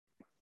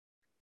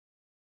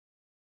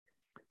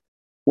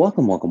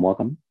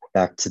Welcome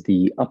back to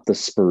the Up the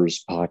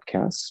Spurs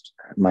podcast.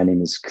 My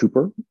name is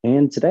Cooper,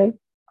 and today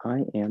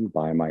I am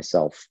by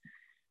myself.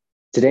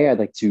 Today, I'd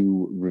like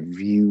to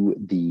review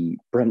the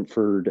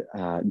Brentford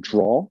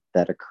draw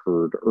that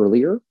occurred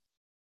earlier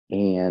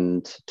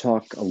and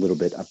talk a little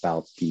bit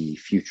about the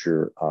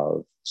future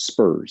of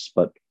Spurs.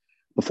 But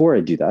before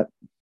I do that,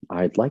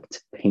 I'd like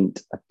to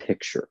paint a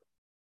picture.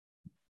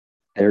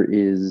 There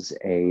is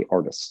a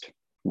artist.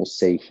 We'll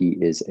say he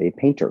is a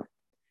painter,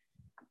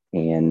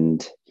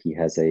 and he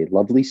has a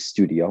lovely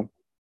studio.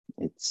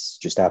 It's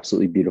just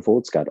absolutely beautiful.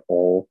 It's got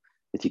all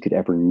that you could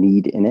ever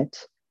need in it.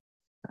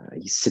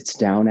 He sits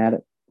down at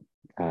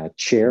a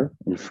chair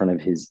in front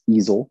of his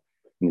easel,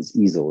 and his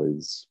easel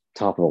is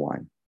top of the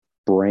line,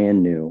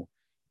 brand new.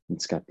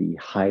 It's got the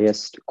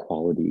highest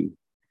quality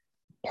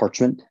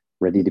parchment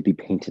ready to be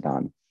painted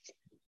on.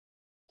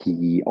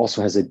 He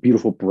also has a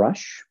beautiful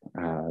brush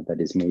that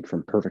is made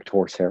from perfect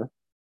horsehair,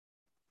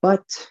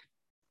 but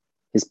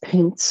his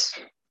paints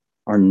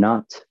are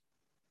not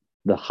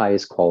the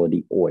highest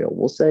quality oil.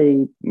 We'll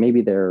say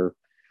maybe they're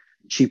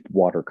cheap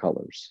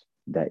watercolors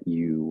that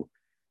you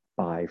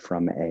buy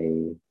from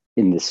in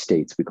the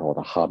States, we call it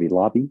a Hobby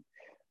Lobby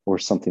or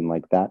something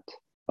like that.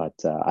 But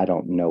I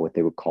don't know what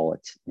they would call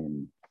it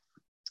in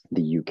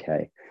the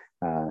UK.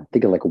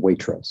 Think of like a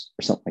Waitrose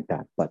or something like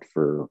that, but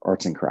for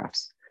arts and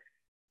crafts.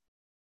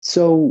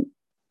 So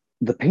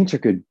the painter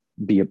could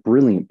be a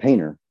brilliant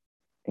painter,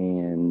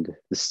 and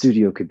the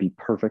studio could be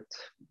perfect.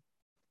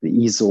 The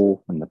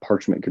easel and the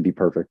parchment could be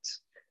perfect.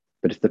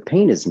 But if the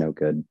paint is no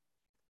good,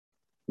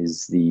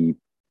 is the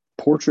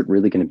portrait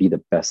really going to be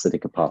the best that it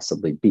could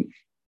possibly be?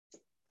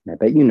 And I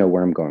bet you know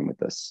where I'm going with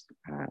this.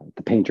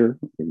 The painter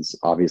is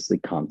obviously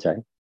Conte,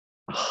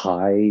 a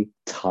high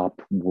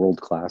top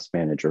world-class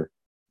manager.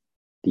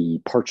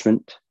 The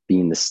parchment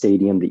being the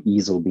stadium, the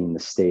easel being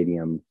the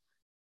stadium,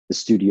 the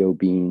studio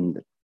being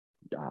the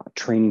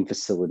training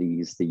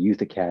facilities, the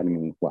youth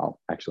academy.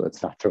 Well, actually,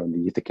 let's not throw in the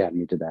youth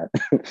academy to that.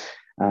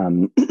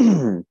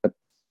 But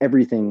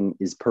everything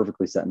is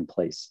perfectly set in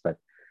place. But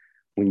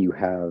when you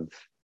have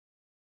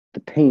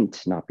the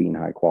paint not being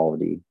high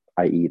quality,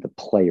 i.e., the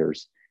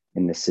players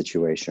in this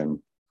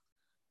situation,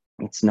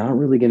 it's not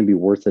really going to be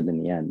worth it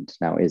in the end.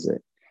 Now, is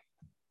it?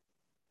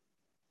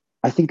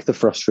 I think the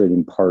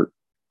frustrating part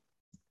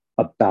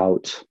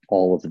about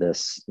all of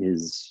this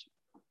is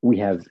we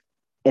have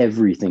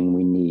everything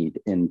we need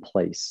in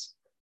place,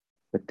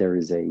 but there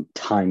is a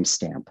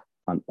timestamp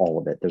on all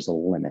of it. There's a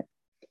limit.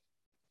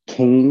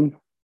 Kane,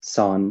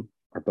 Son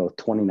are both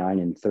 29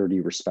 and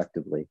 30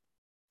 respectively,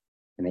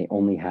 and they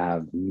only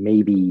have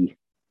maybe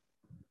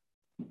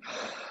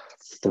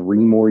 3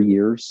 more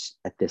years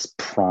at this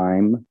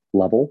prime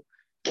level.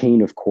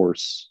 Kane, of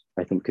course,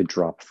 I think could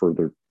drop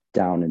further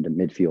down into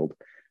midfield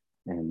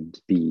and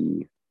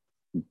be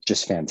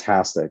just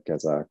fantastic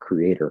as a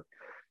creator.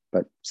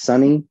 But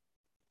Sonny,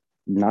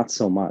 not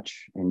so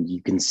much. And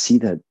you can see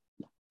that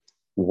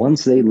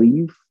once they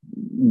leave,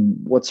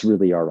 what's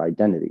really our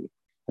identity?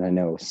 And I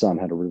know Son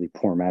had a really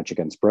poor match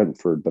against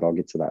Brentford, but I'll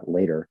get to that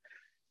later.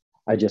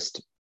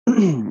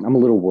 I'm a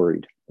little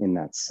worried in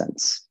that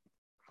sense.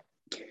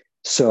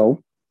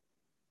 So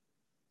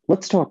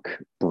let's talk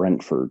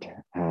Brentford.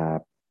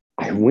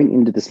 I went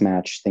into this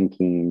match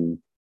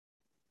thinking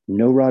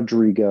no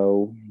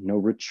Rodrigo,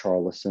 no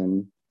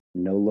Richarlison,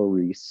 no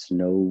Lloris,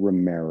 no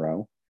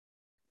Romero.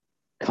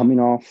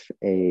 Coming off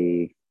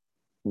a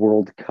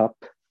World Cup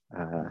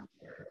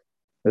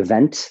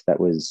event that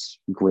was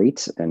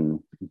great, and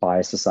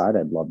bias aside,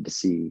 I'd love to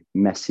see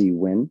Messi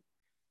win.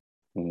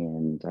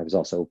 And I was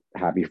also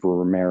happy for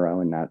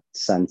Romero in that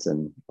sense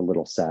and a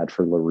little sad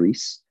for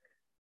Lloris.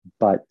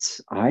 But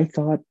I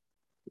thought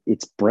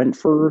it's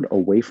Brentford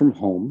away from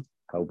home.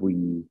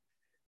 We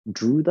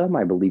drew them,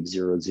 I believe,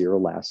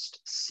 0-0 last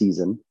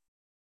season.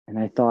 And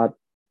I thought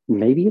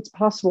maybe it's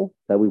possible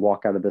that we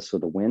walk out of this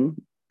with a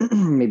win.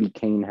 Maybe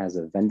Kane has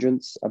a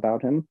vengeance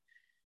about him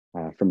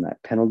from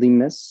that penalty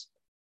miss.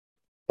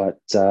 But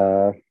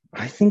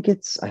I think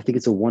it's a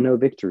 1-0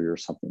 victory or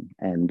something.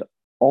 And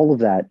all of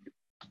that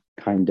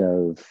kind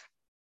of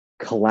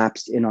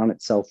collapsed in on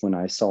itself when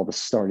I saw the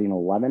starting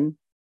 11.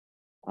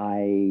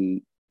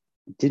 I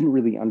didn't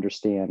really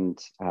understand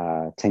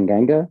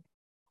Tanganga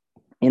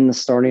in the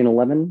starting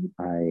 11.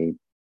 I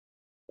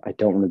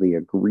don't really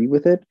agree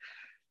with it,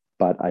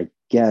 but I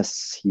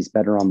guess he's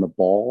better on the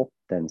ball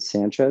than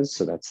Sanchez.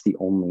 So that's the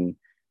only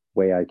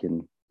way I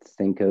can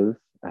think of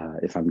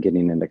if I'm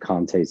getting into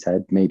Conte's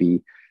head.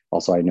 Maybe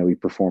also I know he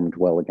performed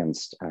well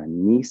against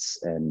Nice,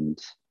 and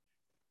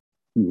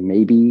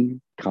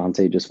maybe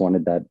Conte just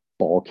wanted that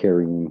ball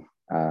carrying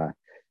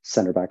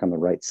center back on the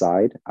right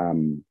side. I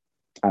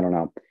don't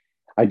know.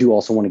 I do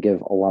also want to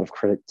give a lot of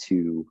credit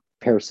to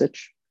Perisic,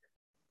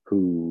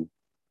 who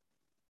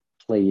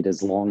played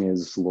as long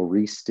as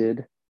Lloris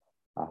did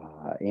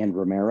and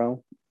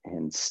Romero,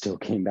 and still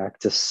came back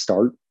to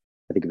start.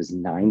 I think it was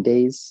 9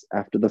 days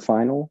after the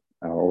final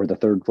or the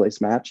third place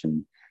match.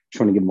 And I just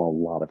want to give him a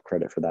lot of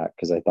credit for that,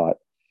 because I thought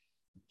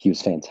he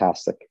was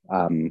fantastic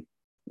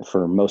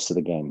for most of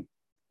the game.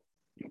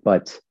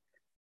 But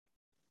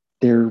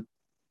there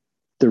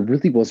there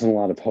really wasn't a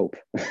lot of hope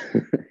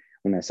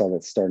when I saw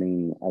that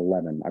starting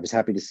 11. I was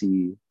happy to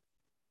see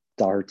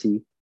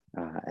Doherty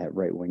at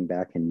right wing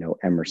back and no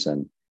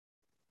Emerson,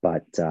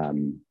 but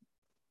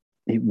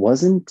it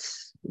wasn't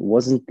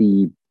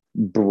the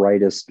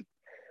brightest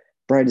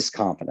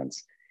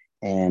confidence.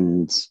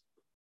 And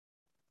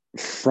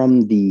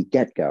from the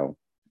get go,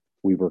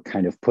 we were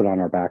kind of put on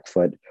our back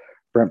foot.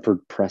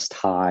 Brentford pressed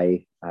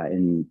high,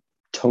 and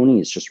Tony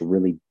is just a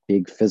really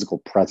big physical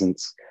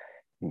presence,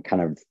 and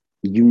kind of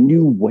you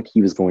knew what he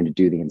was going to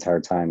do the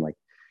entire time, like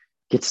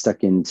get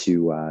stuck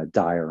into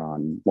Dyer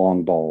on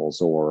long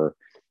balls or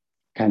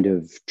kind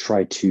of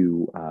try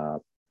to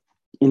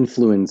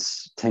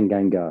influence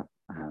Tanganga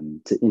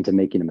into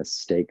making a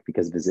mistake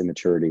because of his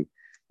immaturity,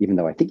 even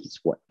though I think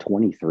he's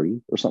 23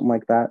 or something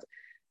like that.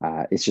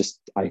 It's just,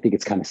 I think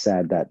it's kind of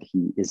sad that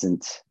he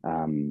isn't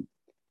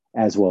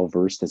as well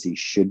versed as he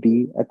should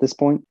be at this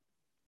point.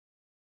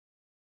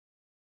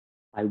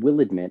 I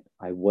will admit,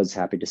 I was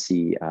happy to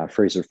see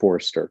Fraser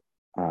Forrester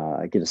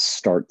get a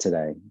start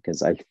today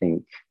because I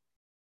think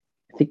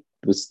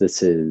was this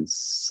his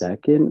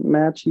second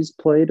match he's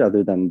played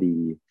other than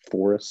the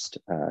Forest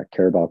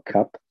Carabao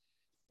Cup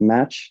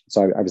match.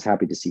 So I was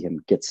happy to see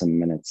him get some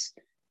minutes.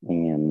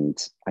 And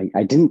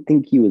I didn't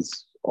think he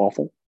was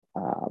awful.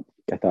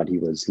 I thought he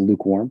was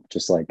lukewarm,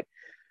 just like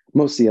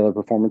most of the other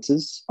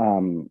performances.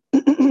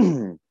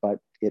 But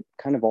it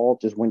kind of all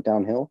just went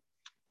downhill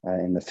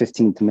in the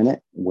 15th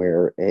minute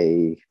where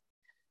I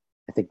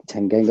think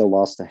Tanganga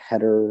lost a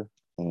header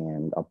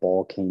and a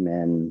ball came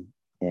in,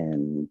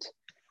 and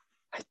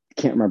I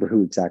can't remember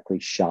who exactly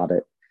shot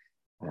it,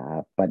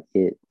 but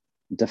it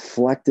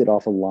deflected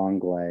off a long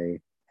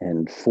lay,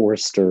 and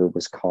Forrester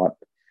was caught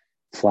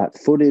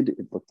flat-footed.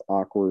 It looked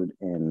awkward,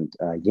 and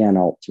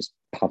Yanalt just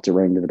popped it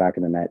right into the back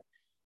of the net.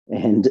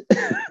 And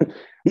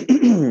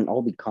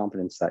all the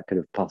confidence that could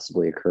have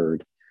possibly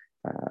occurred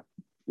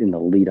in the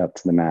lead up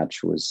to the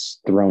match was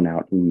thrown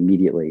out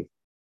immediately.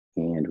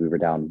 And we were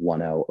down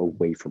 1-0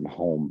 away from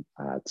home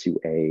to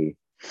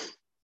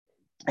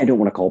I don't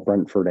want to call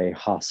Brentford a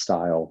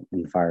hostile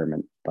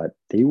environment, but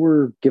they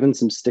were given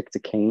some stick to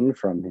Kane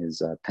from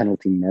his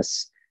penalty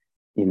miss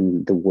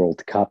in the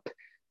World Cup.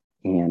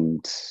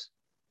 And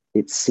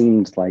it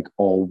seemed like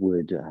all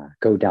would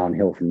go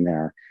downhill from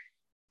there.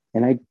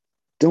 And I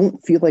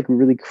don't feel like we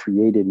really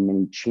created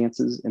many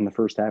chances in the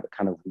first half. It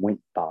kind of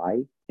went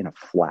by in a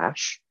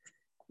flash.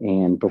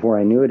 And before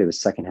I knew it, it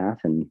was second half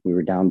and we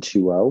were down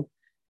 2-0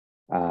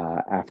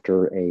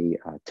 after a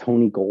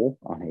Tony goal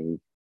on a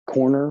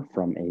corner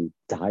from a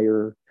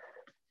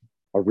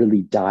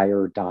really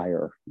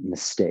dire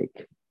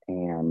mistake.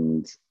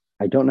 And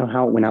I don't know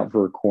how it went out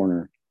for a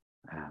corner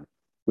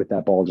with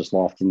that ball just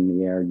lofted in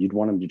the air. You'd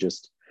want him to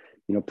just,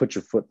 put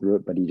your foot through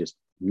it, but he just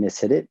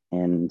mishit it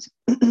and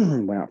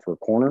went out for a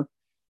corner.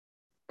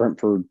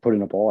 Brentford put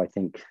in a ball, I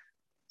think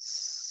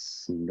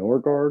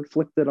Snorgard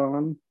flicked it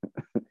on,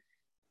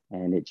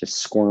 and it just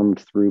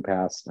squirmed through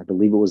past, I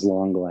believe it was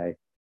Longley,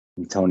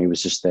 and Tony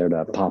was just there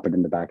to pop it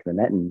in the back of the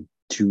net and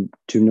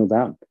 2-0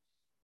 down.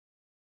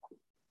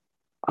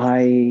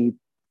 I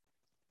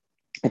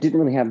didn't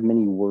really have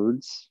many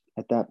words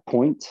at that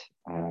point.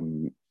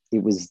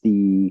 It was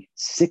the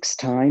sixth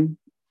time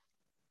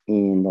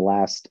in the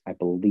last, I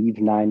believe,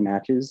 9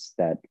 matches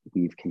that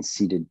we've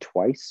conceded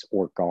twice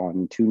or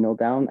gone 2-0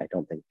 down. I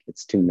don't think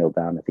it's 2-0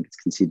 down. I think it's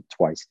conceded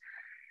twice.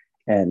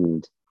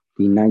 And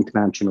the 9th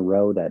match in a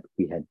row that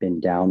we had been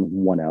down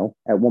 1-0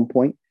 at one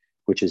point,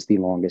 which is the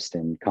longest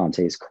in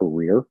Conte's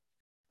career.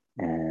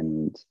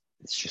 And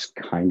it's just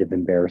kind of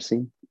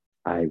embarrassing.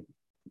 I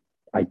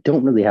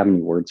don't really have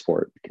any words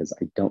for it because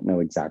I don't know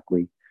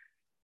exactly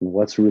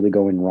what's really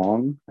going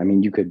wrong. I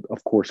mean, you could,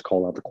 of course,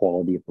 call out the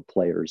quality of the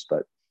players,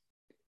 but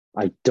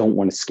I don't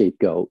want to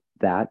scapegoat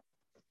that.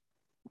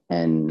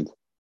 And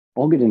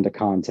I'll get into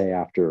Conte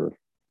after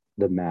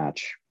the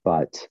match,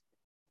 but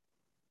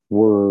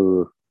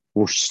we're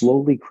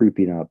slowly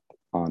creeping up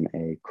on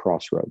a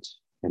crossroads,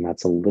 and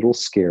that's a little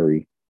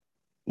scary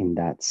in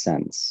that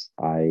sense.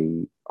 I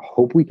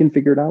hope we can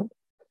figure it out,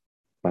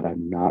 but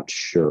I'm not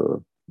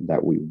sure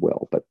that we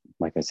will. But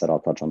like I said, I'll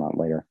touch on that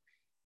later.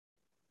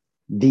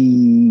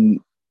 The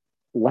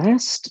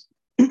last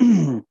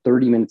 30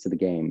 minutes of the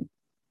game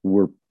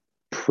were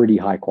pretty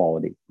high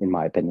quality, in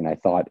my opinion. I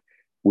thought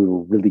we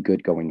were really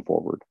good going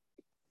forward.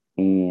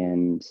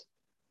 And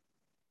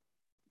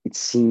it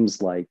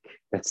seems like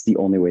that's the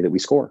only way that we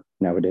score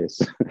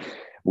nowadays.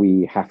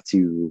 We have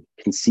to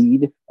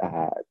concede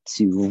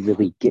to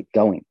really get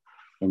going.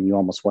 And you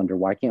almost wonder,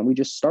 why can't we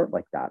just start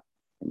like that?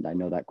 And I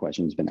know that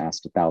question has been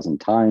asked 1,000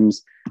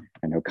 times.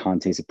 I know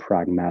Conte's a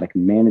pragmatic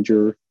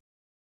manager,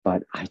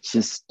 but I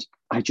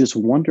just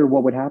wonder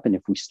what would happen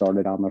if we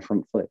started on the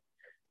front foot,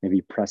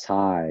 maybe press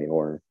high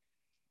or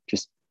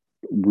just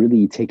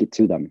really take it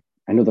to them.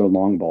 I know their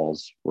long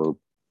balls were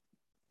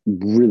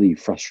really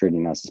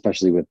frustrating us,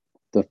 especially with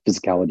the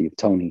physicality of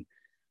Tony,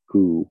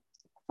 who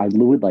I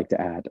would like to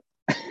add,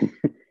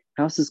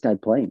 how's this guy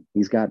playing?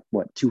 He's got,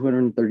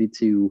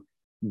 232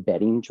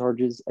 betting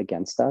charges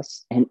against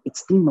us. And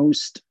it's the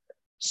most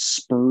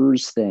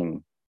Spurs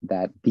thing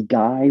that the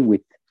guy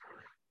with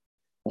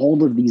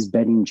all of these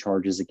betting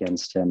charges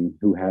against him,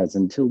 who has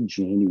until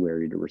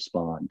January to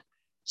respond,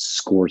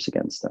 scores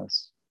against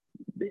us.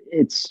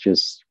 It's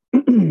just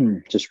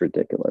just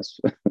ridiculous.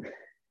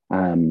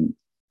 um,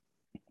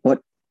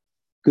 but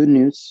good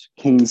news,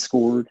 Kane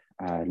scored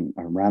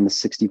around the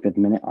 65th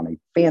minute on a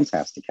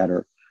fantastic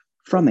header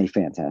from a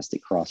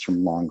fantastic cross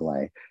from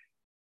Longley.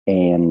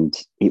 And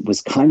it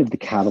was kind of the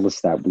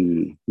catalyst that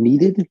we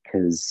needed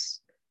because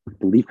I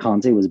believe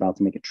Conte was about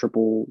to make a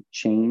triple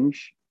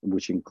change,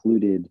 which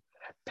included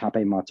Pape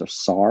Matar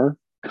Sarr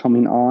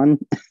coming on.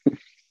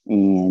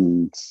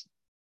 And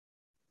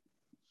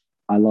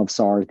I love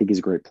Sarr. I think he's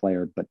a great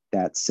player, but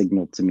that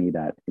signaled to me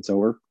that it's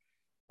over.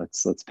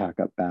 Let's pack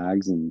up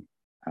bags and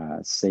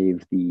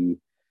save the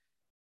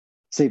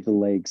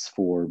legs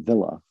for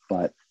Villa.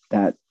 But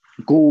that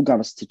goal got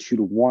us to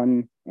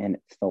 2-1, and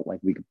it felt like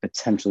we could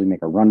potentially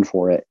make a run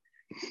for it.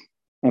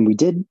 And we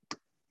did,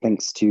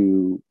 thanks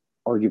to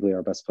arguably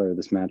our best player of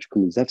this match,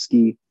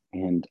 Kulusevski,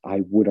 and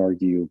I would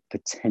argue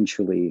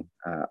potentially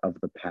of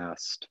the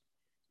past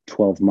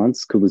 12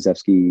 months,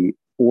 Kulusevski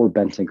or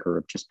Bentancur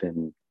have just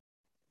been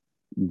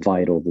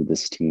vital to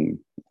this team.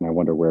 And I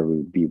wonder where we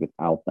would be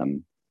without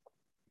them.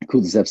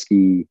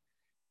 Kulusevski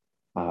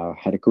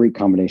had a great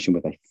combination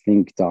with, I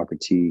think,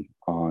 Doherty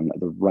on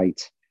the right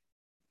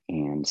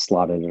and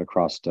slotted it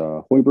across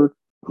to Højbjerg,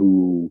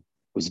 who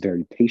was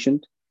very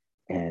patient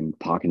and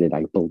pocketed,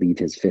 I believe,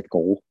 his 5th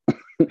goal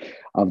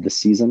of the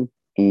season.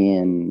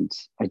 And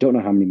I don't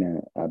know how many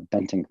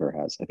Bentancur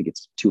has. I think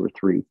it's 2 or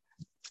 3.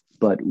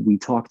 But we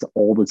talked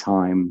all the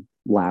time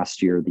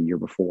last year, the year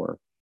before,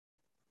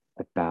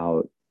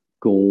 about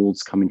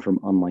goals coming from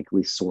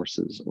unlikely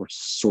sources or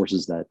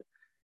sources that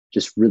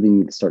just really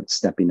need to start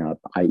stepping up,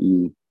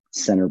 i.e.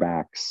 center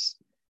backs,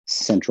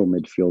 central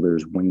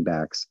midfielders, wing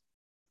backs.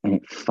 And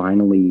it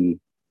finally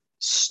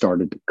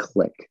started to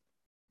click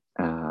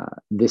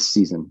this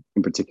season,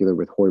 in particular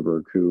with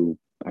Højbjerg, who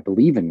I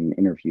believe in an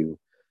interview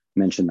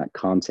mentioned that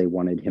Conte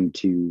wanted him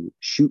to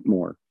shoot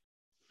more.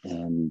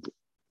 And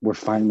we're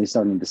finally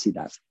starting to see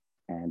that.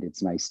 And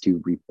it's nice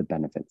to reap the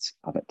benefits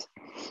of it.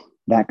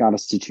 That got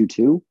us to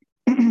 2-2.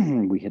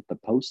 We hit the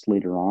post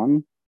later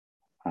on.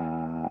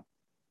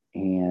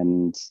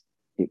 And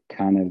it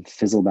kind of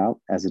fizzled out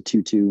as a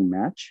 2-2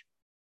 match.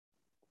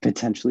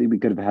 Potentially, we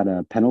could have had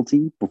a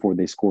penalty before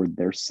they scored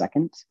their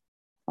second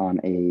on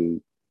a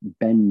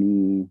Ben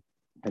Mee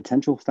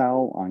potential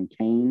foul on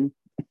Kane.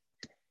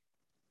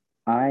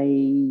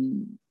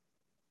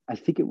 I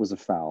think it was a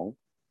foul.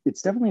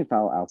 It's definitely a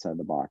foul outside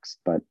the box,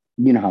 but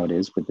you know how it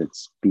is with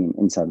it's being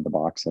inside of the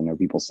box. I know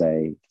people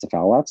say it's a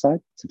foul outside,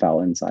 it's a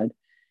foul inside.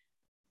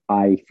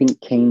 I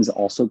think Kane's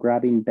also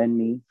grabbing Ben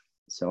Mee,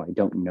 so I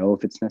don't know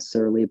if it's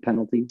necessarily a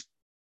penalty.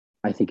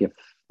 I think if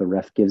the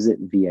ref gives it,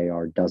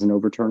 VAR doesn't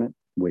overturn it,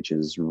 which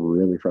is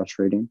really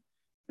frustrating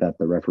that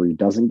the referee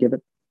doesn't give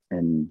it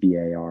and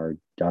VAR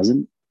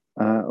doesn't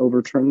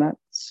overturn that.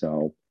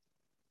 So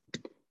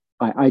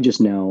I just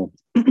know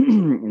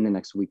in the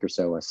next week or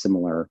so, a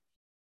similar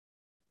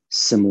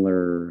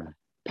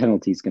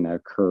penalty is going to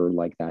occur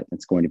like that.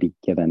 It's going to be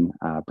given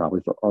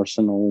probably for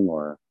Arsenal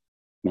or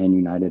Man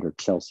United or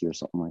Chelsea or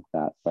something like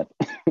that. But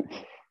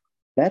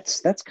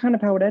that's kind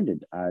of how it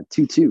ended,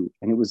 2-2.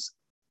 And it was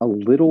a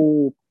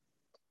little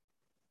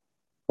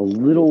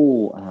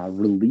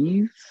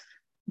relief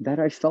that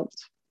I felt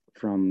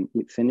from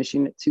it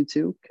finishing at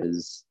 2-2,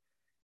 because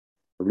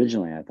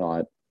originally I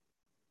thought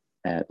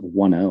at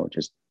 1-0,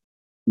 just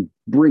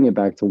bring it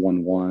back to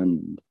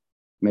 1-1.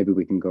 Maybe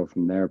we can go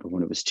from there. But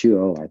when it was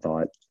 2-0, I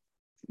thought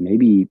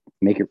maybe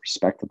make it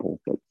respectable,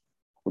 but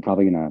we're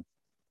probably going to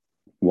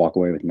walk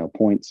away with no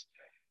points.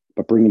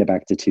 But bringing it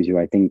back to 2-2,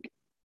 I think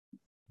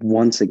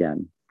once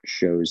again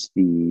shows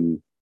the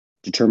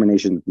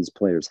determination that these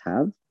players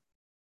have.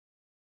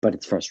 But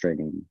it's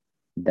frustrating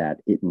that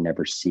it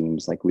never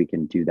seems like we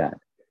can do that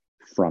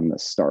from the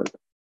start.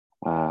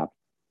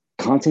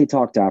 Conte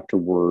talked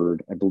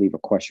afterward. I believe a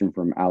question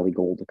from Ali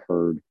Gold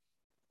occurred.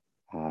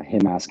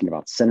 Him asking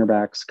about center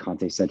backs.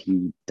 Conte said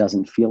he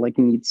doesn't feel like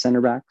he needs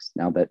center backs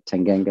now that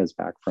Tanganga is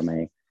back from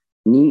a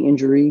knee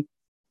injury.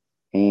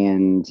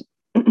 And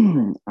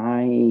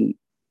I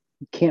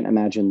can't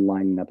imagine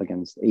lining up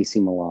against AC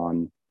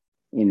Milan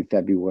in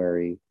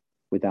February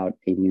without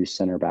a new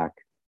center back.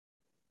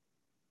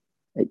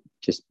 It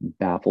just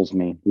baffles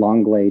me.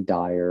 Longley,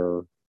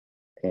 Dyer,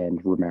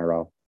 and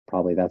Romero.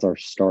 Probably that's our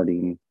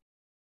starting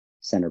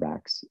center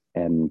backs.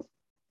 And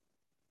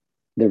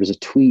there was a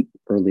tweet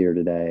earlier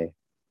today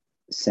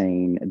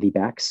saying the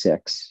back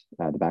six,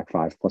 the back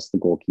five plus the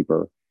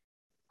goalkeeper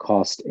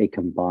cost a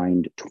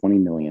combined 20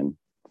 million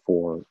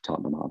for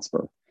Tottenham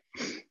Hotspur.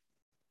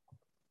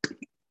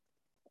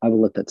 I will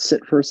let that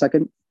sit for a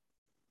second.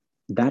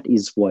 That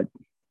is what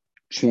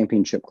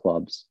championship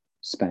clubs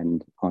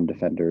spend on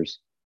defenders.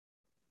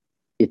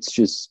 It's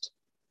just,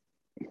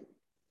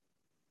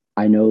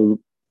 I know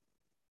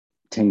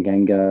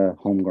Tanganga,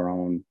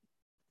 homegrown,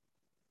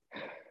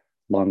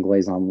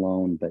 Longley's on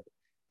loan, but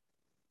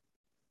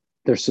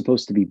they're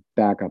supposed to be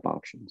backup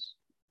options.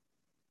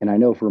 And I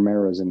know if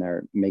Romero's in there,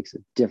 it makes a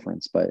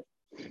difference, but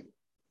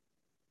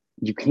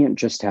you can't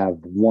just have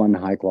one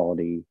high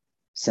quality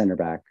center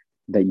back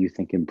that you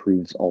think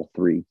improves all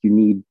three. You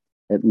need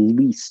at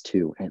least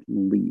two, at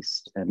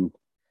least. And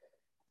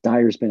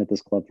Dyer's been at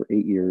this club for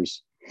 8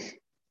 years.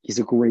 He's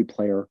a great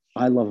player.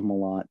 I love him a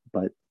lot,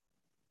 but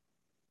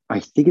I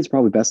think it's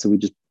probably best that we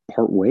just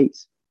part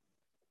ways.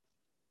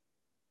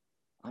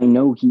 I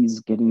know he's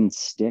getting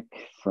stick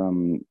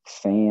from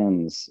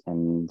fans,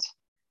 and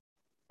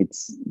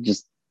it's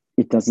just,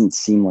 it doesn't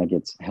seem like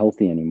it's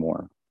healthy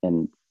anymore.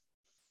 And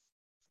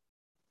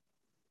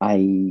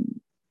I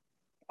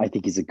I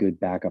think he's a good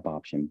backup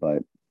option,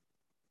 but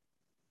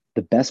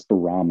the best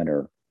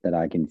barometer that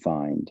I can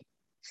find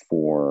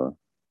for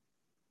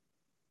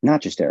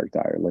not just Eric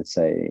Dyer, let's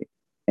say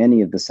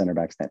any of the center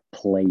backs that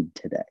played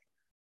today.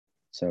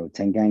 So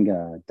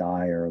Tanganga,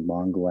 Dyer,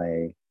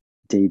 Longley,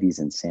 Davies,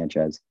 and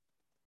Sanchez.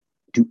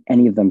 Do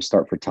any of them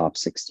start for top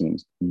six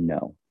teams?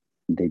 No,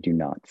 they do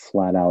not.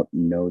 Flat out,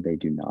 no, they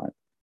do not.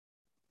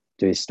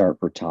 Do they start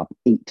for top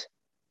eight?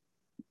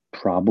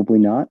 Probably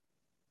not.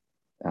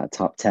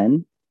 Top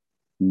 10?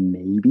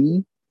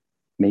 Maybe.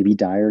 Maybe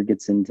Dyer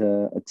gets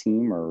into a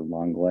team or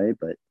Longley,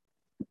 but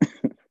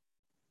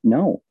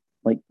no.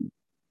 Like,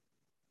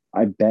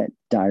 I bet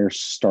Dyer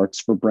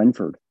starts for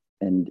Brentford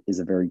and is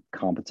a very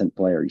competent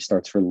player. He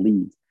starts for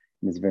Leeds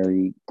and is a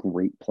very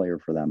great player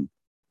for them.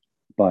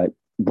 But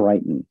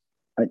Brighton,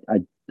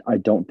 I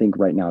don't think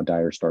right now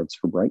Dyer starts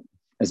for Brighton.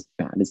 As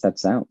bad as that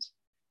sounds,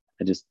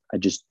 I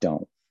just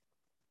don't.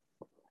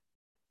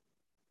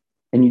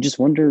 And you just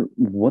wonder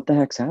what the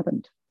heck's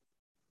happened.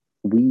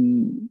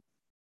 We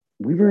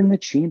we were in the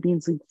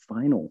Champions League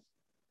final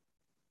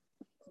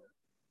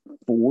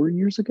 4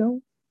 years ago.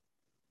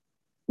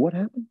 What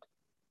happened?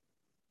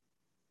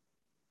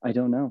 I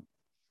don't know.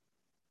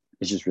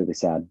 It's just really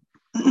sad.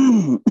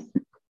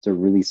 It's a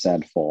really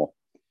sad fall.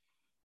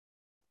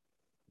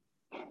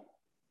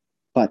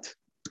 But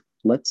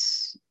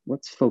let's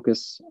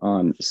focus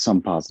on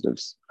some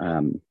positives.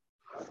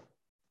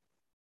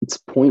 It's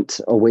a point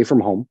away from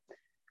home,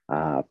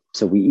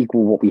 so we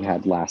equal what we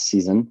had last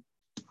season.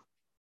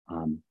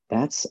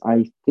 That's,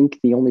 I think,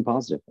 the only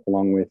positive,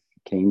 along with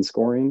Kane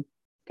scoring,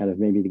 kind of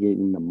maybe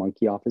getting the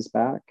monkey off his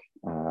back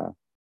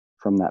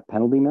from that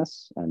penalty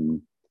miss.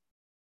 And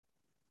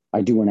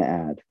I do want to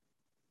add,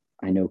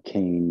 I know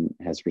Kane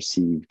has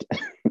received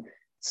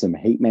some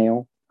hate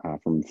mail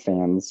from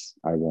fans.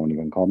 I won't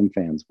even call them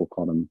fans. We'll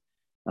call them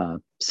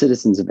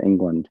citizens of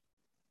England.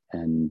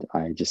 And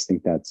I just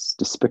think that's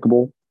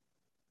despicable.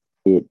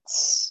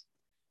 It's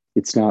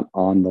not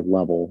on the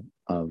level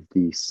of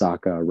the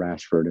Saka,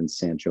 Rashford, and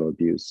Sancho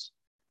abuse,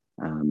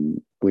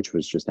 which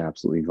was just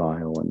absolutely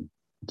vile and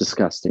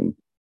disgusting.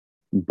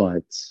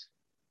 But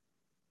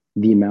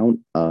the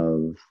amount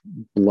of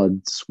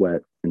blood,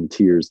 sweat, and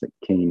tears that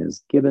Kane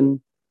has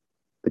given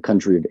the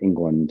country of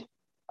England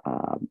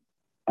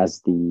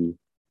as the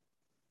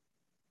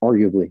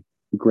arguably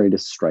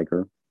greatest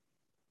striker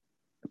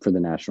for the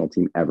national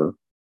team ever,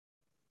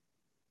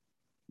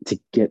 to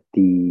get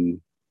the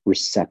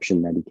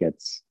reception that he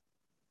gets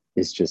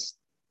is just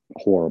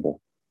horrible.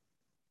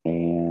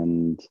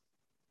 And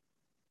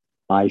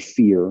I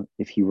fear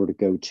if he were to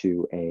go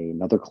to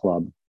another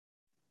club,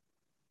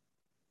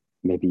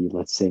 maybe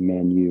let's say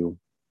Man U,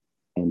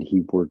 and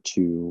he were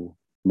to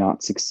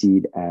not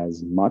succeed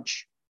as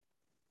much,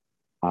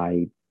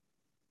 I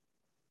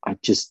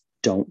just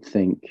don't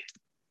think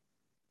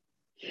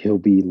he'll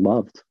be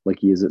loved like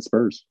he is at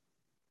Spurs.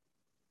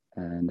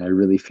 And I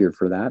really fear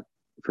for that,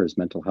 for his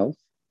mental health.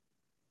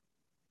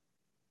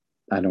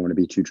 I don't want to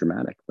be too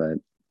dramatic, but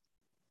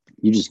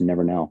you just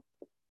never know.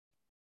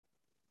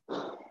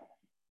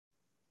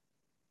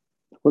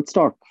 Let's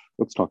talk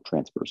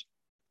transfers.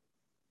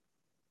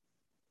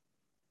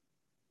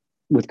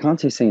 With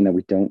Conte saying that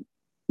we don't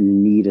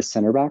need a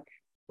center back,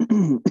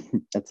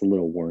 that's a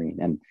little worrying.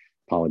 And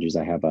apologies,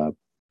 I have a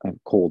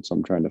cold, so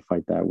I'm trying to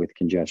fight that with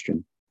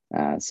congestion.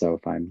 So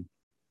if I'm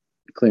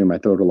clearing my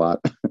throat a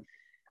lot,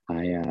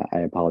 I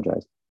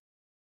apologize.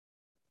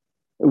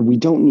 We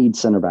don't need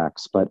center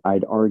backs, but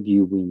I'd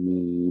argue we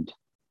need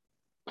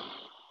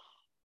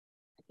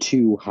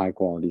two high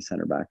quality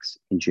center backs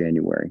in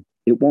January.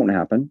 It won't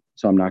happen,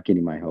 so I'm not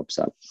getting my hopes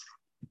up.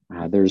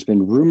 There's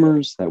been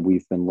rumors that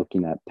we've been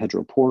looking at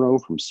Pedro Porro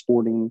from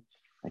Sporting.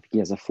 I think he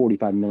has a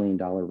 $45 million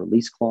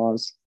release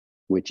clause,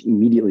 which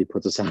immediately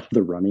puts us out of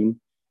the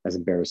running, as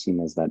embarrassing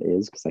as that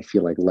is, because I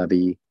feel like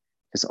Levy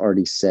has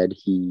already said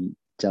he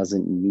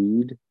doesn't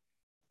need,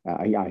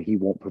 he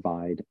won't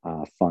provide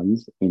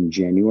funds in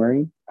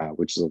January,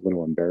 which is a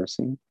little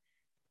embarrassing.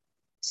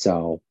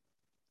 So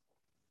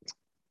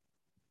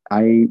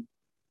I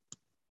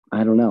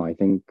don't know. I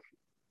think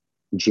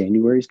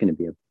January is going to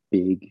be a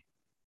big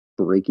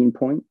breaking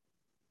point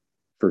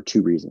for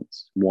two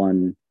reasons.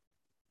 One,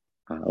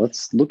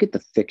 let's look at the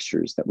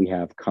fixtures that we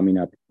have coming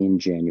up in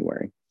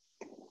January.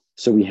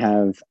 So we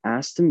have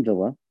Aston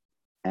Villa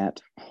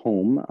at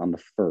home on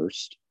the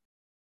 1st,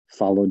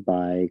 followed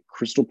by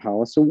Crystal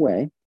Palace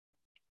away.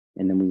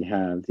 And then we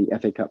have the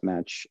FA Cup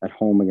match at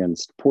home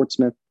against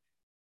Portsmouth,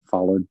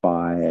 followed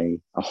by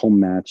a home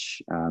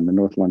match, the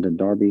North London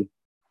Derby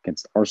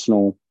against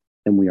Arsenal.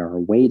 Then we are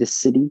away to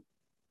City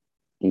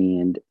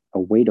and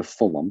away to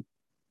Fulham.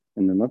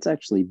 And then let's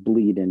actually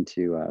bleed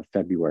into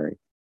February.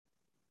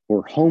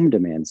 We're home to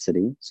Man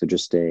City, so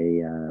just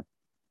a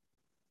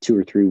 2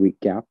 or 3 week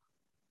gap,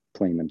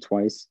 playing them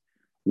twice.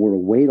 We're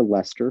away to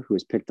Leicester, who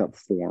has picked up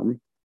form.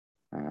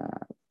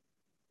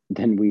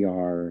 Then we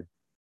are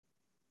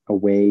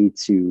away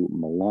to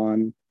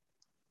Milan,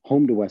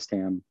 home to West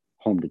Ham,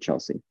 home to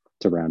Chelsea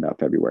to round out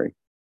February.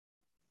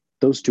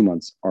 Those 2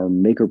 months are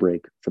make or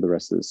break for the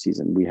rest of the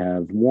season. We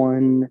have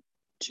 1,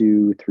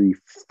 2, 3,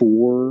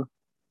 4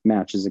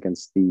 matches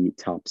against the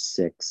top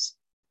 6,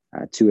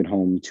 2 at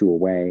home, 2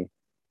 away.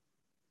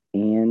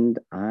 And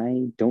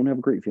I don't have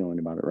a great feeling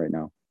about it right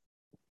now,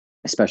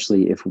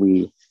 especially if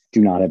we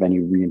do not have any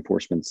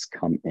reinforcements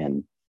come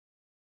in.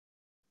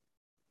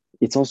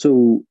 It's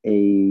also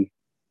a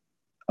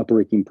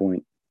breaking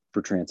point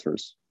for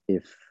transfers.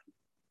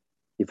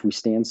 If we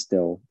stand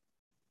still,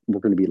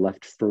 we're going to be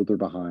left further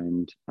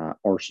behind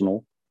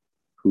Arsenal,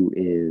 who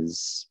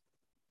is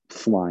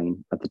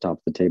flying at the top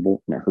of the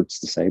table. And it hurts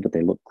to say, but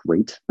they look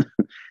great.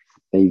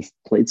 They've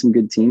played some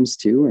good teams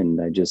too.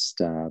 And I just,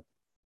 I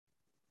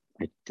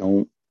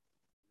don't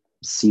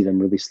see them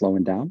really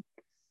slowing down.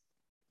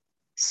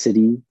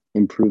 City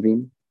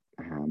improving.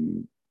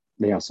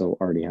 They also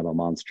already have a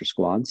monster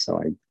squad, so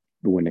I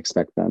wouldn't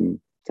expect them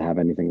to have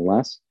anything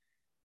less.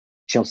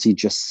 Chelsea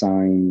just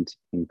signed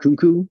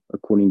Nkunku,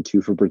 according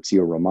to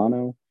Fabrizio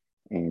Romano,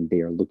 and they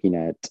are looking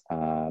at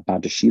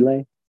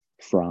Badashile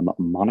from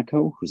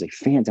Monaco, who's a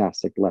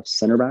fantastic left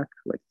center back,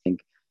 who I think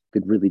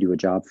could really do a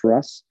job for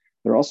us.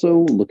 They're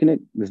also looking at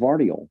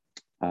Gvardiol.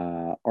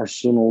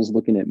 Arsenal's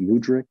looking at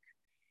Mudryk.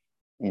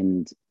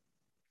 And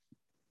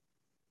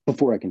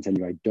before I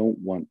continue, I don't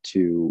want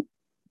to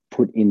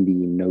put in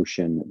the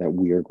notion that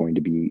we are going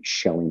to be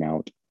shelling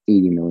out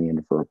 80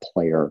 million for a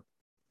player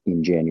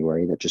in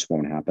January. That just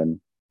won't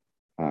happen.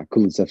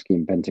 Kulusevski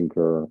and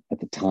Bentancur at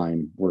the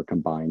time were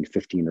combined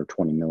 15 or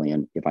 20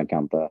 million, if I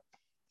count the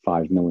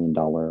 $5 million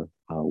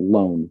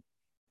loan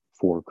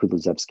for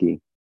Kulusevski.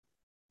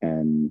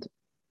 And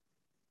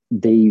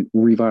they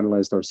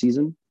revitalized our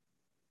season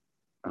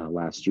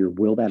last year.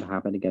 Will that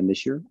happen again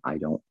this year? I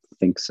don't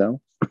think so.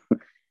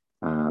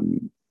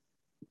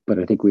 But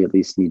I think we at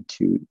least need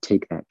to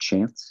take that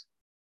chance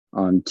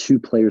on 2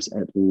 players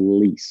at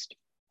least.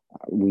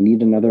 We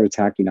need another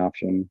attacking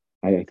option.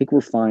 I think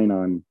we're fine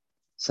on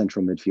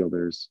central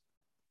midfielders.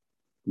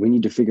 We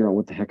need to figure out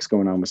what the heck's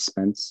going on with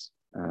Spence,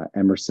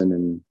 Emerson,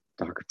 and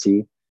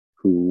Doherty,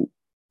 who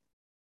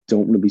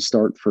don't really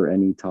start for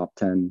any top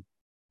 10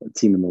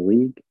 team in the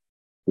league.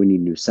 We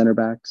need new center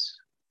backs,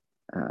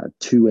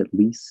 2 at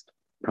least,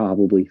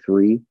 probably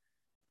 3.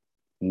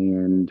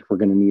 And we're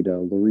going to need a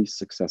Lloris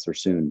successor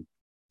soon.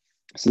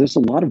 So there's a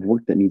lot of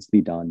work that needs to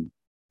be done.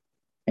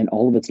 And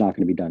all of it's not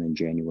going to be done in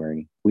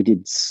January. We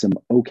did some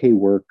okay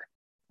work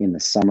in the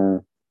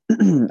summer.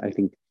 I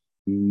think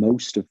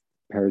most of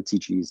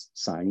Paratici's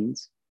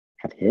signings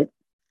have hit.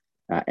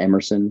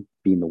 Emerson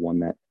being the one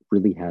that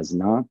really has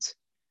not.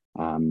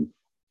 But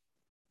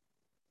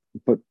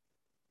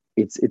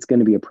it's going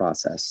to be a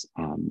process.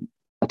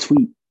 A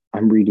tweet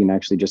I'm reading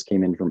actually just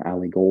came in from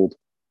Ali Gold.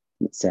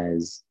 It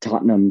says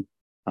Tottenham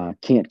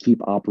can't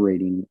keep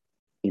operating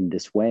in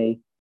this way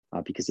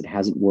because it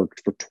hasn't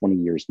worked for 20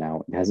 years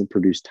now. It hasn't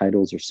produced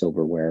titles or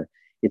silverware.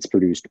 It's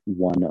produced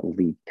 1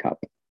 League Cup.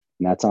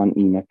 And that's on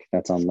Enoch.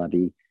 That's on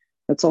Levy.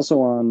 That's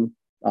also on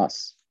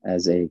us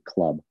as a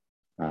club,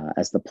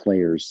 as the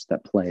players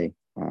that play.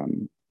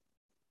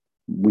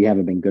 We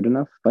haven't been good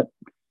enough, but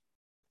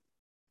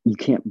you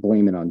can't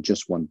blame it on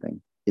just one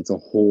thing. It's a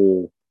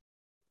whole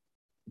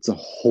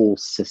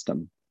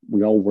system.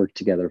 We all work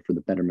together for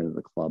the betterment of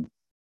the club.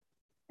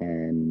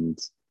 And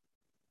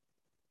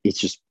it's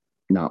just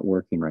not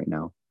working right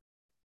now.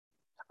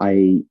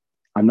 I'm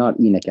not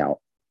Enoch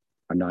out.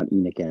 I'm not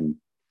Enoch in.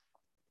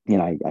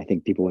 And I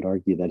think people would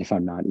argue that if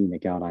I'm not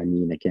Enoch out, I'm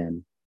Enoch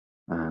in.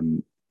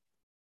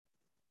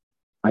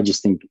 I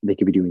just think they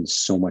could be doing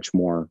so much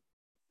more.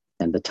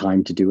 And the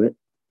time to do it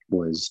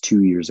was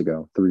 2 years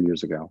ago, 3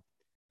 years ago.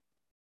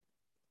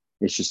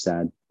 It's just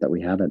sad that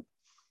we haven't.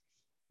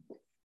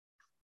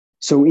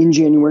 So in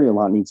January, a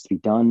lot needs to be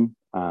done.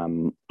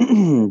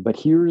 But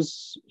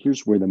here's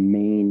where the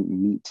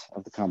main meat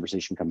of the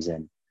conversation comes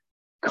in.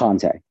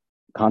 Conte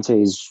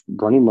is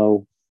running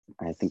low.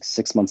 I think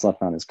 6 months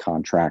left on his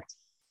contract.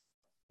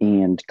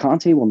 And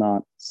Conte will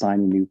not sign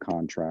a new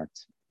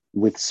contract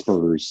with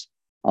Spurs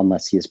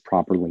unless he is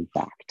properly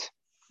backed.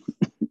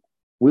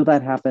 Will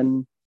that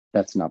happen?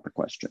 That's not the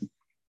question.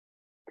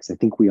 Because I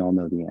think we all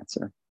know the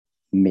answer.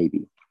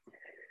 Maybe.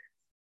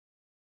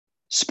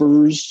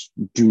 Spurs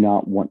do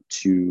not want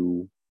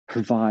to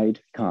provide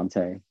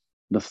Conte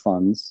the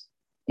funds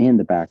and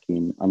the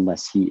backing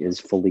unless he is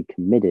fully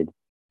committed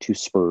to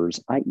Spurs,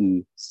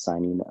 i.e.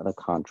 signing the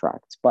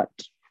contract. But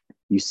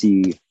you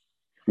see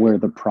where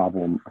the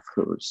problem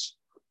occurs.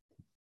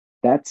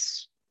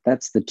 That's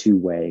the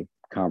two-way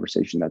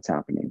conversation that's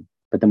happening.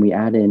 But then we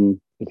add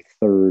in a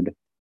third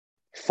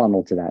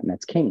funnel to that, and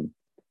that's Kane.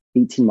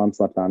 18 months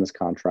left on his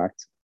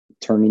contract,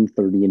 turning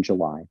 30 in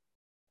July.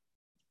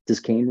 Does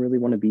Kane really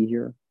want to be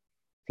here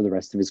for the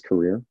rest of his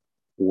career?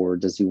 Or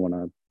does he want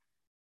to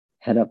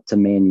head up to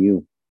Man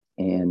U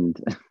and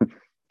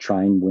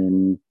try and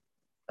win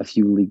a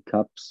few League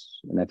Cups,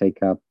 an FA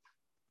Cup,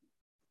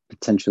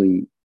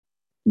 potentially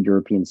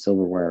European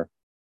silverware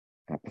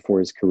before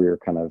his career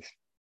kind of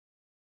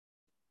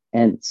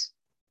ends?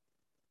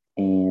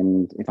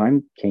 And if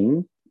I'm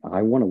Kane,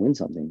 I want to win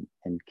something.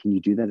 And can you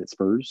do that at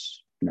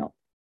Spurs? No,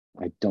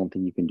 I don't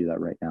think you can do that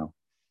right now.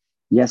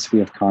 Yes, we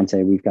have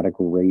Conte. We've got a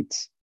great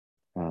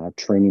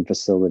training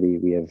facility.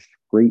 We have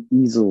great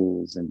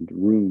easels and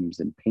rooms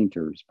and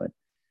painters, but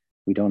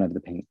we don't have the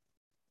paint.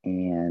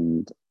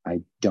 And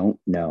I don't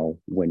know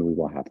when we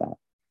will have that.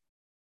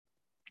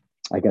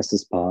 I guess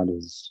this pod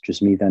is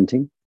just me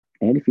venting.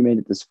 And if you made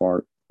it this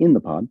far in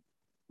the pod,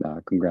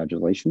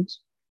 congratulations.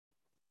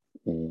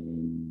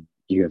 And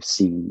you have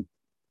seen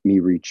me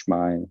reach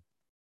my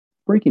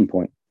breaking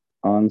point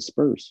on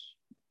Spurs.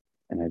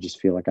 And I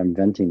just feel like I'm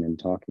venting and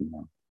talking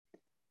now.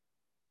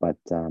 But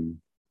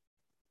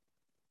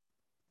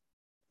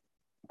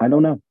I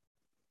don't know.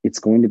 It's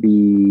going to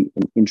be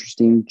an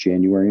interesting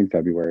January and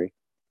February.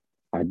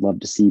 I'd love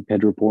to see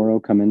Pedro Porro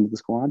come into the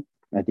squad.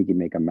 I think he'd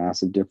make a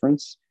massive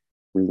difference,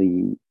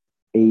 really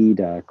aid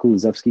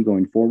Kulusevski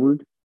going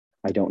forward.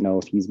 I don't know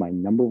if he's my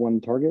number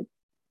one target.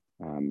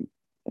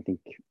 I think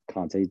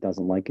Conte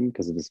doesn't like him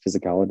because of his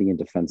physicality and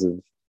defensive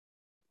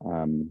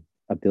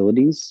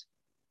abilities.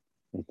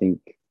 I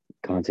think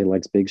Conte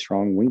likes big,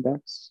 strong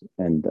wingbacks,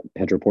 and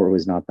Pedro Porro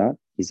is not that.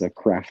 He's a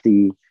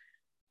crafty,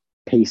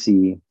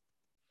 pacey,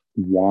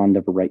 wand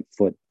of a right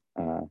foot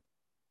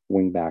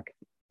wingback.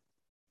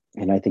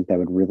 And I think that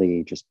would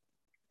really just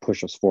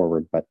push us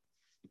forward. But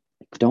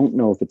I don't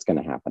know if it's going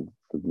to happen.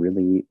 I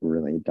really,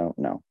 really don't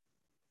know.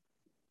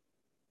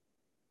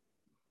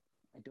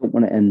 I don't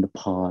want to end the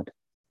pod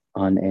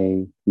on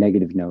a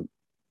negative note.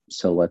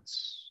 So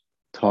let's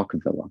talk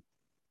Villa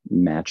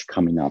match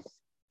coming up.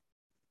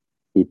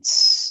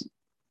 It's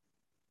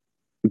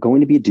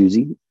going to be a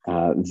doozy.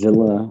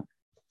 Villa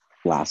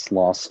last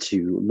lost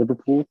to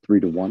Liverpool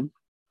 3-1.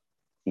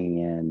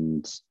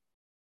 And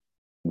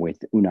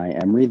with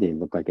Unai Emery, they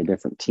look like a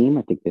different team.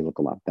 I think they look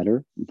a lot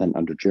better than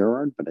under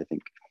Gerrard, but I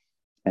think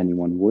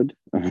anyone would,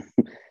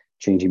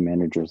 changing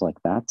managers like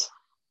that.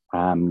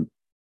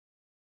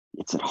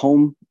 It's at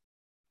home.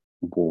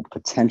 We'll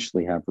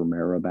potentially have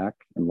Romero back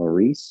and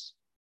Lloris,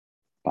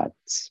 but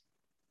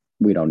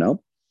we don't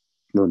know.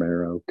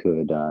 Romero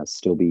could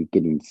still be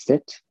getting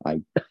fit. I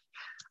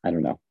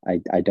don't know.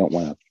 I don't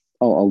want to.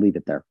 Oh, I'll leave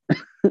it there.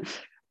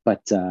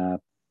 But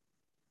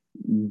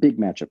big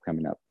matchup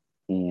coming up,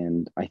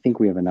 and I think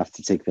we have enough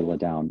to take Villa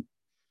down.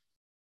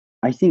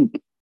 I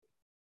think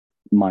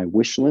my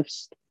wish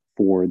list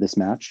for this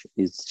match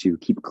is to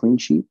keep a clean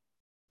sheet,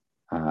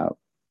 and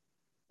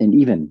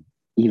even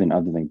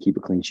other than keep a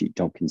clean sheet,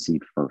 don't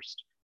concede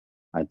first.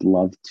 I'd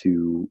love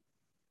to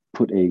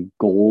put a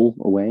goal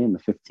away in the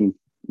 15th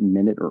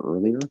minute or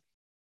earlier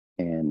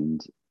and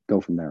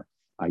go from there.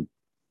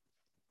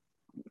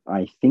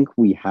 I think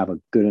we have a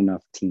good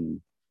enough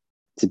team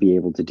to be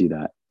able to do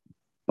that,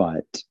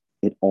 but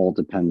it all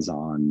depends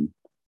on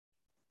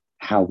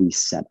how we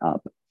set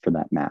up for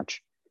that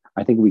match.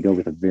 I think we go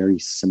with a very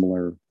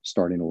similar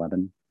starting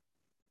 11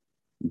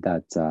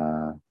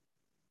 that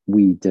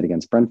we did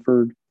against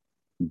Brentford,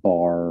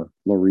 bar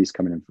Lloris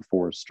coming in for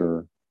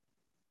Forrester,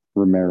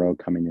 Romero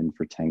coming in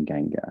for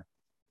Tanganga.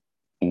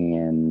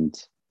 And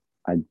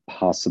I'd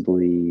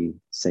possibly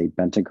say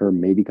Bentancur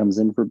maybe comes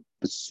in for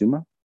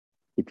Basuma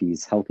if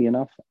he's healthy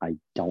enough. I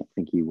don't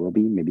think he will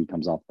be. Maybe he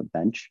comes off the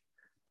bench,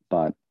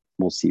 but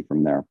we'll see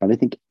from there. But I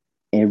think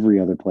every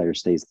other player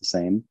stays the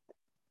same.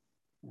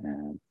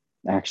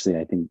 Actually,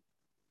 I think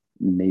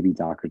maybe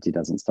Doherty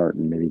doesn't start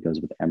and maybe goes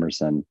with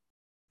Emerson.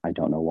 I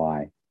don't know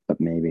why, but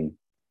maybe.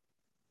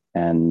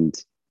 And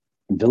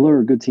Villa are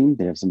a good team.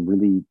 They have some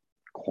really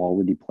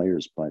quality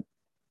players, but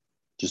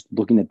just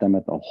looking at them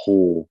at the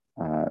whole,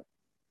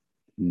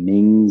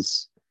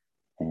 Mings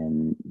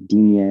and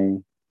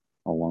Digne,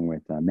 along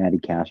with Matty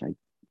Cash, I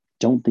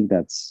don't think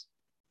that's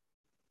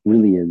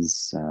really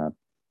as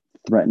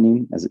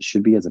threatening as it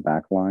should be as a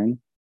back line.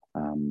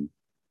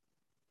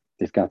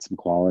 They've got some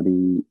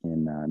quality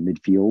in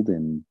midfield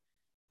and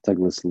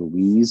Douglas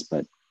Luiz,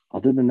 but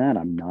other than that,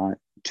 I'm not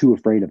too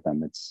afraid of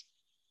them.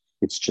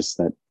 It's just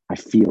that I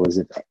feel as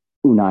if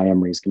Unai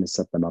Emery is going to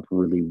set them up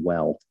really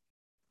well,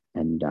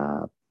 and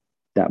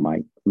that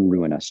might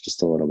ruin us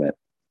just a little bit.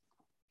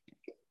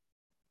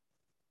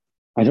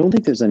 I don't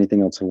think there's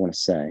anything else I want to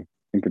say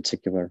in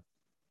particular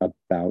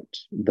about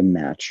the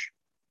match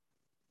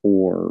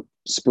or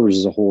Spurs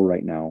as a whole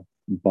right now,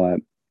 but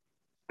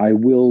I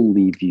will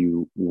leave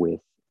you with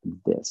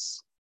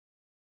this.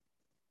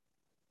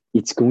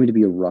 It's going to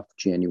be a rough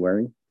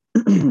January.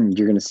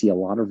 You're going to see a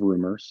lot of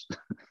rumors.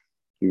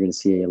 You're going to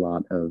see a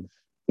lot of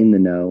in the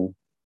know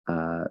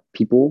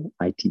people,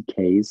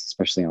 ITKs,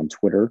 especially on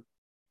Twitter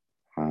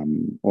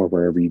or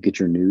wherever you get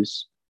your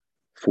news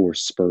for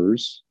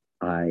Spurs.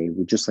 I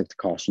would just like to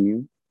caution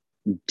you,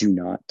 do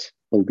not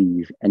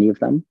believe any of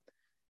them.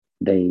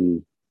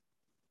 They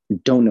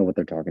don't know what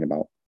they're talking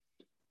about.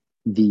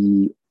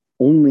 The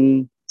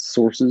only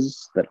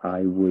sources that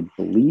I would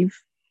believe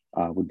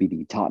would be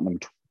the Tottenham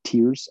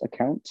Tears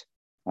account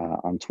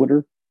on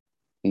Twitter,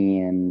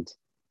 and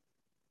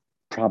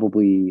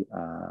probably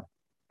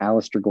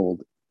Alistair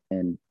Gold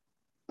and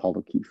Paul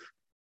O'Keefe.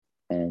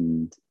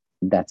 And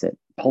that's it.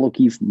 Paul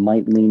O'Keefe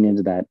might lean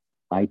into that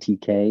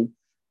ITK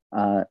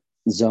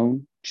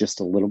zone just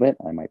a little bit.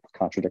 I might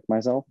contradict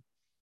myself,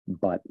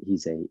 but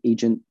he's an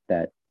agent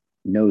that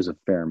knows a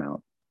fair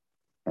amount,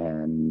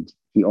 and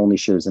he only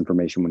shares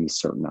information when he's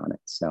certain on it.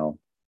 So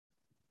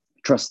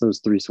trust those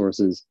three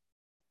sources.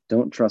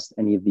 Don't trust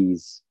any of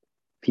these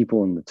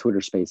people in the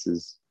Twitter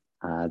spaces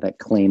that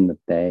claim that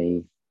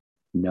they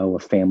know a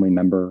family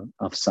member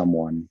of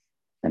someone,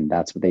 and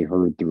that's what they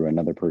heard through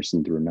another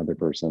person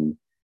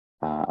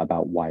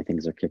about why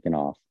things are kicking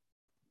off.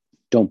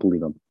 Don't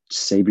believe them.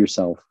 Save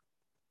yourself,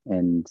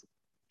 and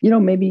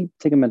maybe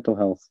take a mental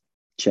health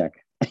check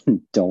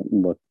and don't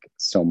look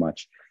so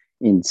much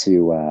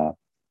into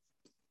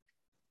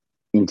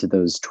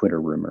those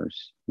Twitter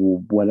rumors.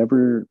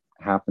 Whatever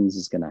happens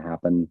is going to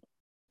happen.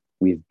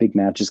 We have big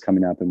matches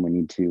coming up, and we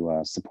need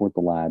to support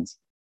the lads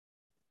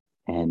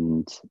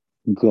and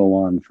go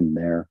on from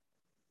there.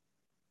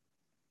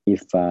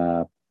 If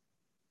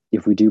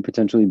we do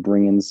potentially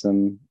bring in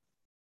some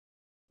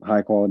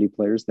high quality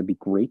players, that'd be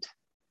great.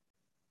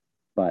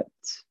 But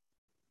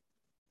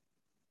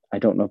I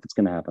don't know if it's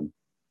going to happen.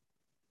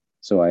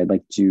 So I'd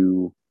like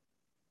to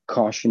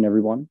caution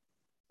everyone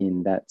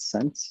in that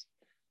sense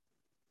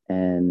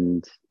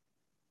and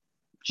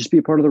just be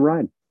a part of the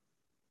ride.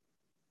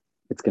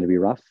 It's going to be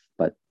rough,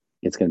 but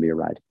it's going to be a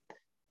ride.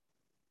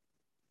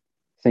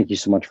 Thank you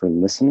so much for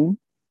listening.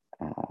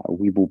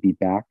 We will be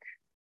back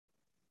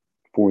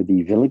for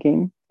the Villa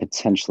game,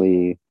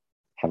 potentially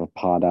have a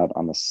pod out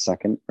on the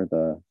 2nd or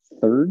the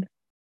 3rd.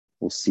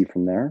 We'll see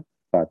from there,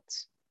 but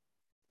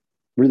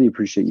really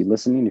appreciate you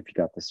listening if you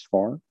got this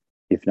far.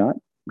 If not,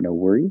 no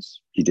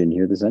worries. You didn't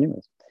hear this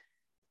anyways.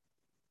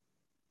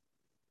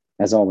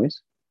 As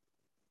always,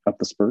 up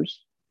the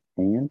Spurs,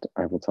 and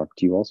I will talk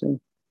to you all soon.